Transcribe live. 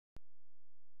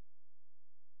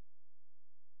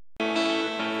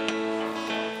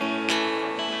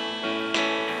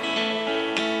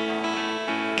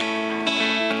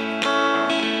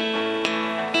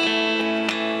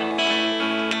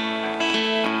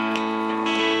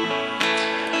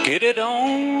Get it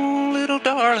on, little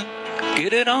darling,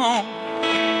 get it on.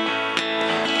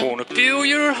 Wanna feel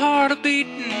your heart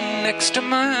a-beating next to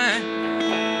mine.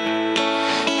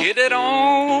 Get it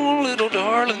on, little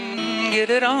darling, get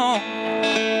it on.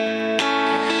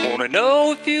 Wanna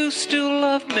know if you still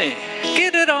love me,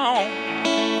 get it on.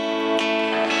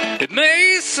 It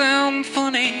may sound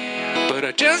funny, but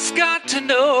I just got to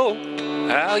know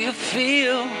how you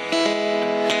feel.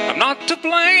 I'm not to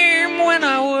blame when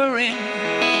I worry,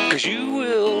 'cause you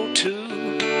will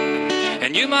too.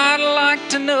 And you might like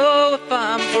to know if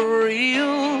I'm for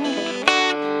real.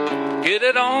 Get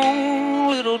it on,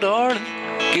 little darling,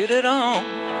 get it on.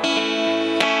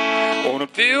 Wanna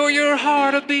feel your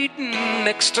heart a-beating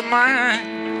next to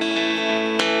mine.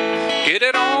 Get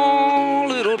it on,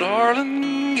 little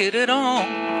darling, get it on.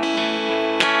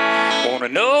 Wanna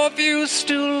know if you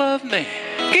still love me,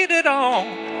 get it on.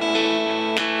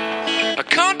 A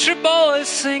country boy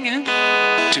singing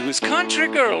to his country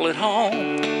girl at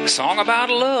home, a song about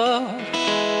love.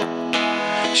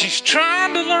 She's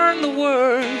trying to learn the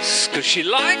words, 'cause she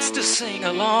likes to sing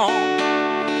along.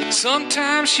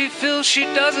 Sometimes she feels she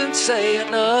doesn't say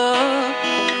enough.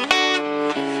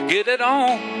 Get it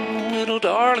on, little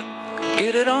darling,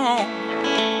 get it on.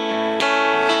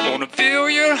 Wanna feel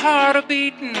your heart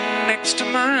a-beating next to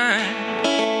mine.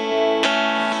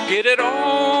 Get it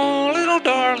on, little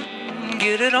darling,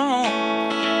 get it on.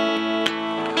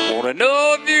 Wanna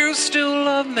know if you still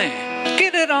love me,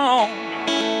 get it on.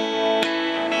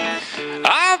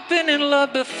 I've been in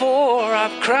love before,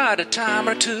 I've cried a time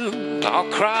or two, I'll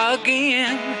cry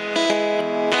again.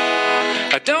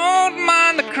 I don't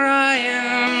mind the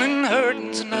crying, and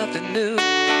hurting's nothing new.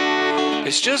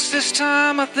 It's just this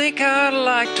time I think I'd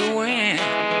like to win.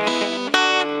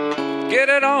 Get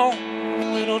it on,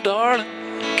 little darling,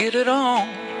 get it on.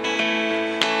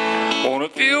 Wanna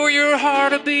feel your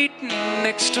heart a-beating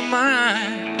next to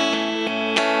mine.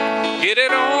 Get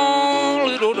it on,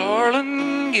 little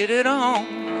darling, get it on.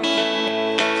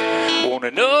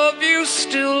 Wanna know if you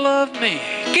still love me,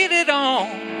 get it on.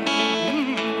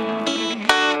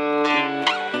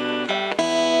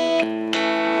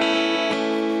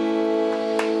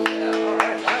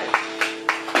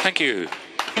 Thank you.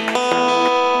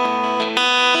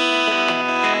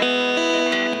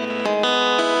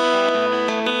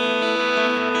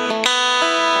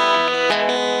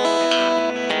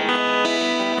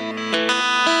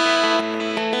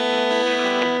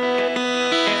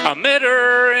 I met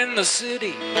her in the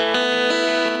city.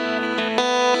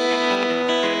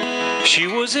 She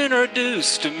was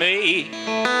introduced to me.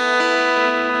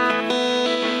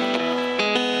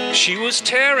 She was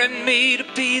tearing me to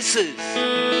pieces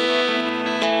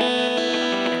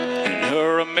in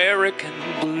her American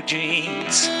blue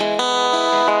jeans.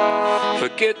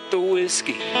 Forget the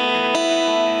whiskey,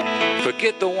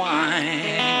 forget the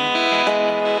wine.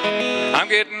 I'm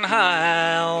getting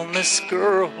high on this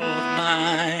girl of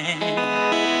mine.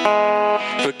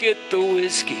 Forget the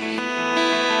whiskey,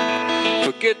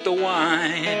 forget the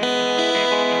wine.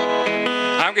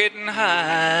 I'm getting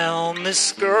high on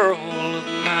this girl of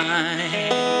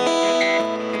mine.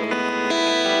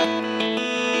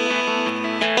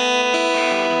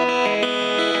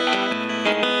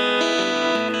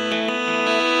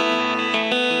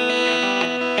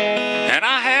 And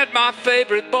I had my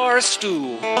favorite bar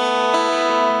stool.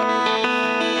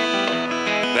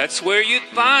 That's where you'd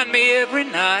find me every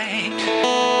night,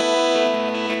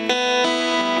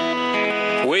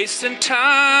 wasting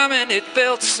time, and it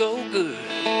felt so good.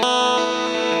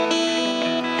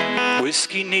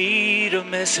 Whiskey need a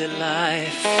messy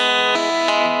life.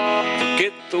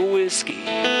 Forget the whiskey,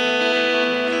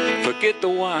 forget the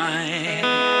wine.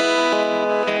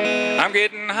 I'm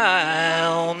getting high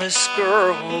on this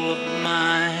girl of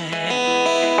mine.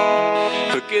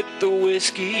 Forget the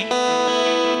whiskey,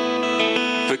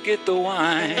 forget the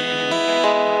wine.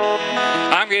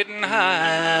 I'm getting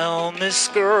high on this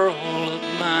girl of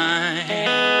mine.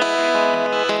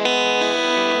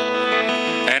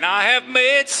 And I have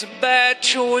made some bad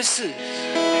choices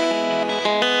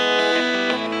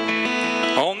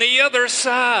on the other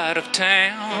side of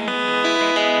town,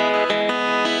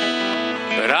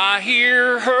 but I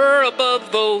hear her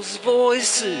above those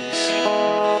voices,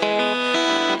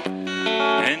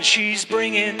 and she's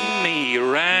bringing me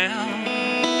around.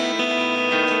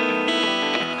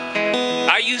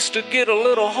 I used to get a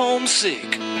little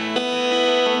homesick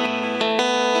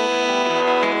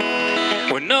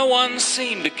when no one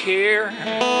seemed to care,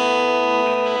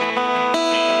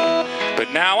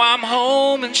 but now I'm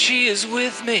home and she is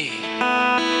with me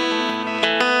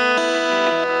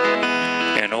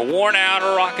in a worn out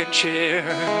rocking chair.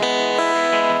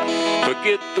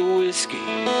 Forget the whiskey,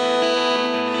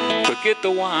 forget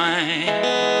the wine.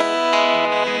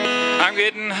 I'm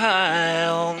getting high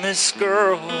on this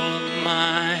girl of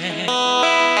mine.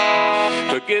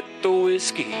 Forget the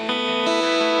whiskey,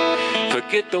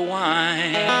 forget the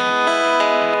wine.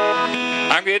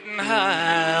 I'm getting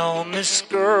high on this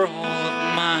girl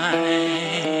of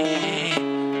mine.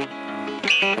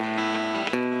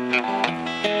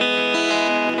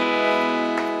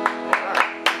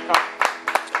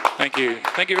 Thank you.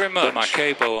 Thank you very much. My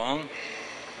capo on.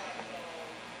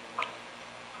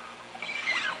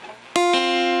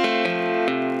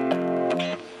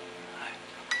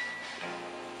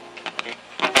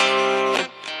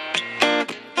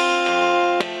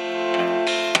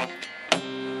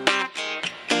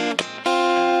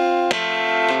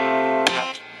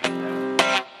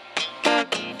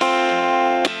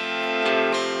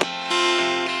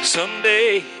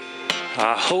 Someday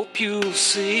I hope you'll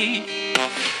see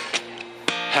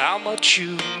how much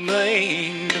you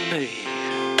mean to me.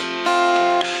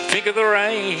 Think of the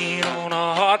rain on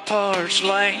a hot parched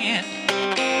land,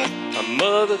 a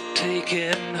mother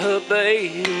taking her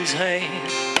baby's hand.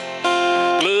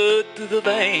 Blood through the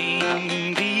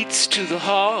vein beats to the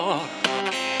heart.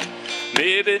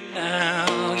 Maybe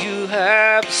now you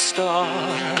have a star.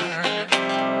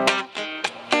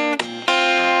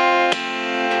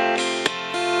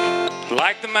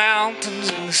 Like the mountains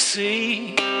and the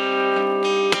sea,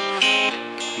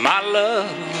 my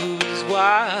love is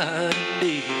wide and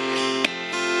deep.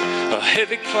 A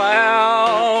heavy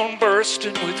cloud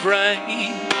bursting with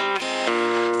rain,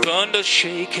 thunder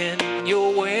shaking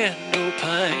your window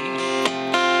pane.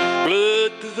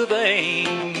 Blood through the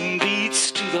vein beats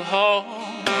to the heart.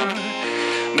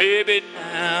 Maybe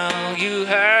now you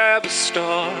have a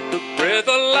start. The breath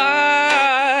of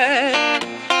life,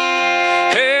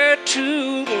 air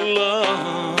to the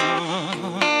lungs.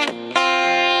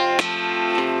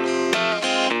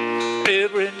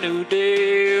 Every new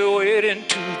day waiting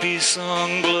to be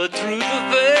sung. Blood through the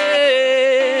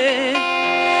vein,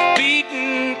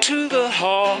 beating to the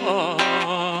heart.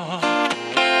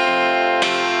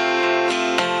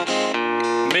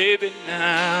 Maybe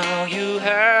now you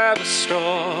have a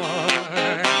start.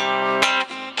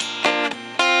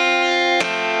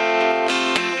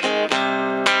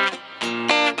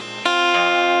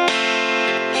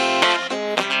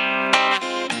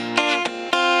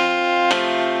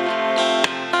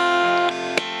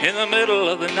 In the middle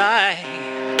of the night,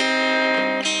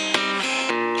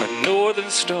 a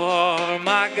northern star,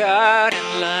 my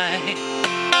guiding light.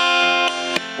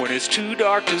 When it's too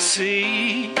dark to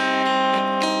see,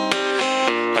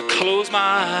 I close my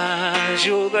eyes,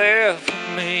 you're there for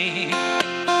me.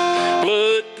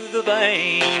 Blood through the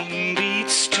vein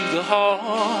beats to the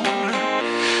heart.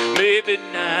 Maybe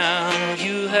now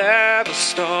you have a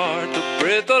start. The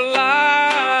breath of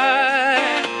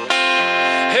life,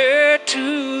 air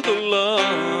to the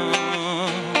lungs.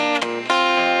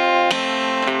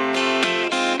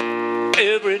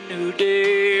 Every new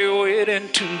day waiting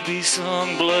to be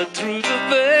sung. Blood through the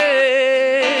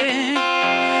vein,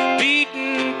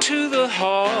 beating to the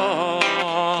heart.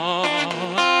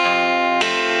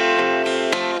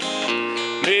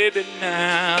 Maybe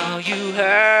now you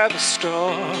have a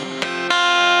start.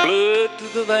 Blood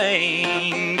through the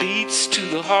vein beats to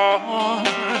the heart.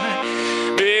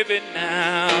 Baby,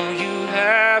 now you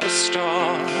have a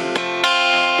start.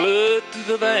 Blood through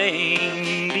the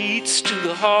vein beats to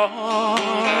the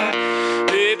heart.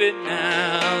 Baby,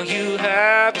 now you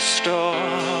have a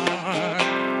start.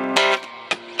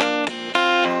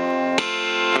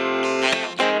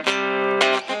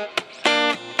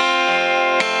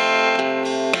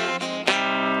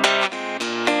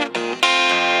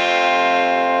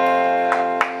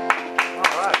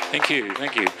 Thank you,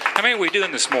 thank you. How many are we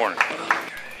doing this morning?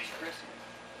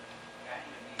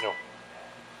 No.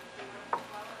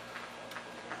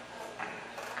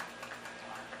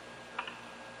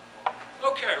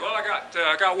 Okay, well,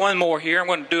 I got one more here. I'm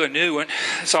going to do a new one.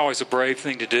 It's always a brave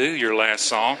thing to do, your last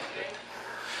song.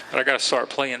 But I got to start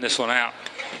playing this one out.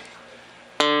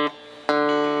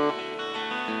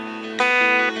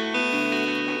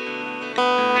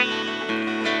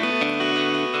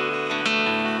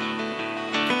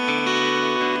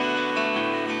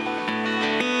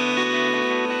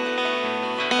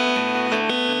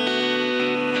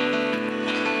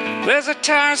 There's a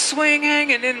tire swing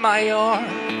hanging in my yard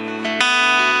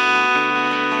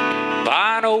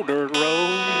by an old dirt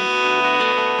road.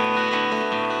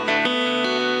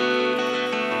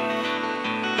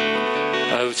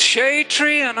 A shade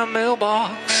tree and a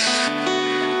mailbox.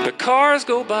 The cars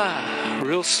go by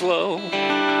real slow.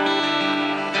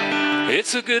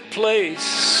 It's a good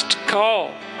place to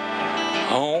call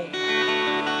home.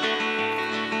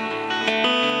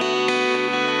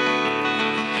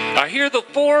 I hear the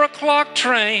 4 o'clock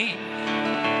train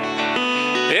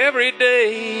every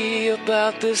day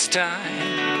about this time.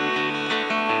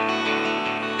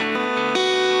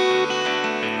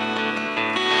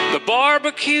 The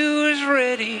barbecue is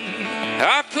ready,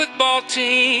 our football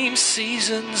team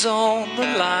season's on the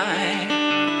line.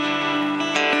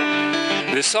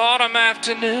 This autumn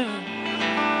afternoon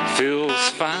feels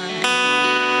fine.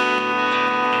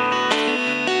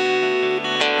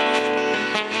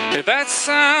 If that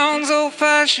sounds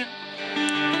old-fashioned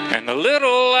and a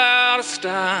little out of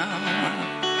style,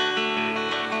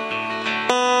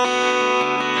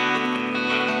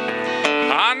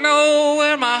 I know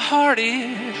where my heart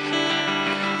is.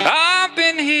 I've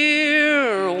been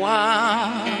here a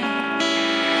while,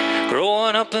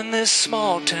 growing up in this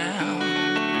small town.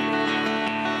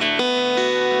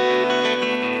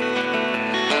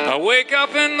 I wake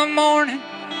up in the morning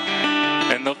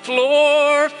and the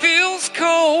floor feels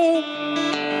cold.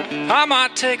 I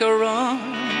might take a run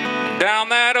down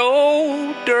that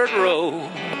old dirt road.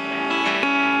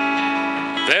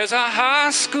 There's a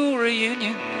high school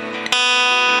reunion,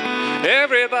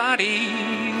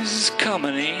 everybody's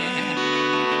coming in.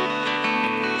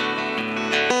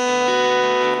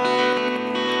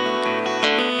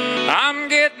 I'm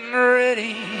getting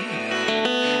ready,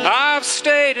 I've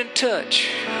stayed in touch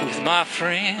with my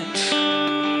friends.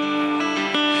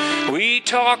 We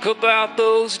talk about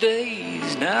those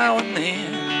days now and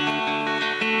then.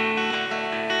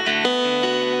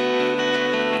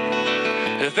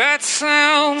 If that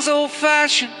sounds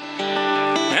old-fashioned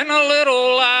and a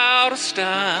little out of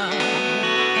style,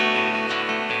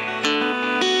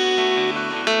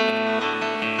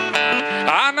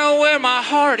 I know where my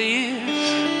heart is.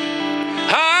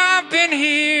 I've been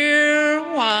here a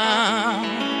while,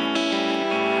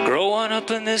 growing up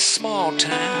in this small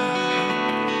town.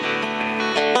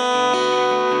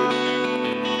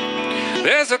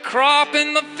 There's a crop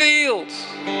in the fields,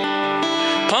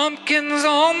 pumpkins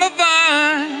on the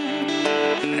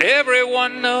vine.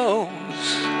 Everyone knows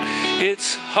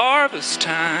it's harvest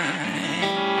time,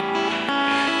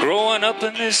 growing up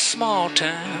in this small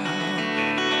town.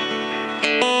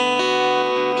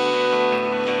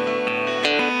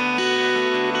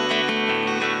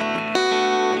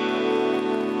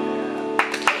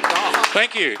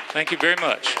 Thank you very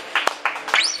much.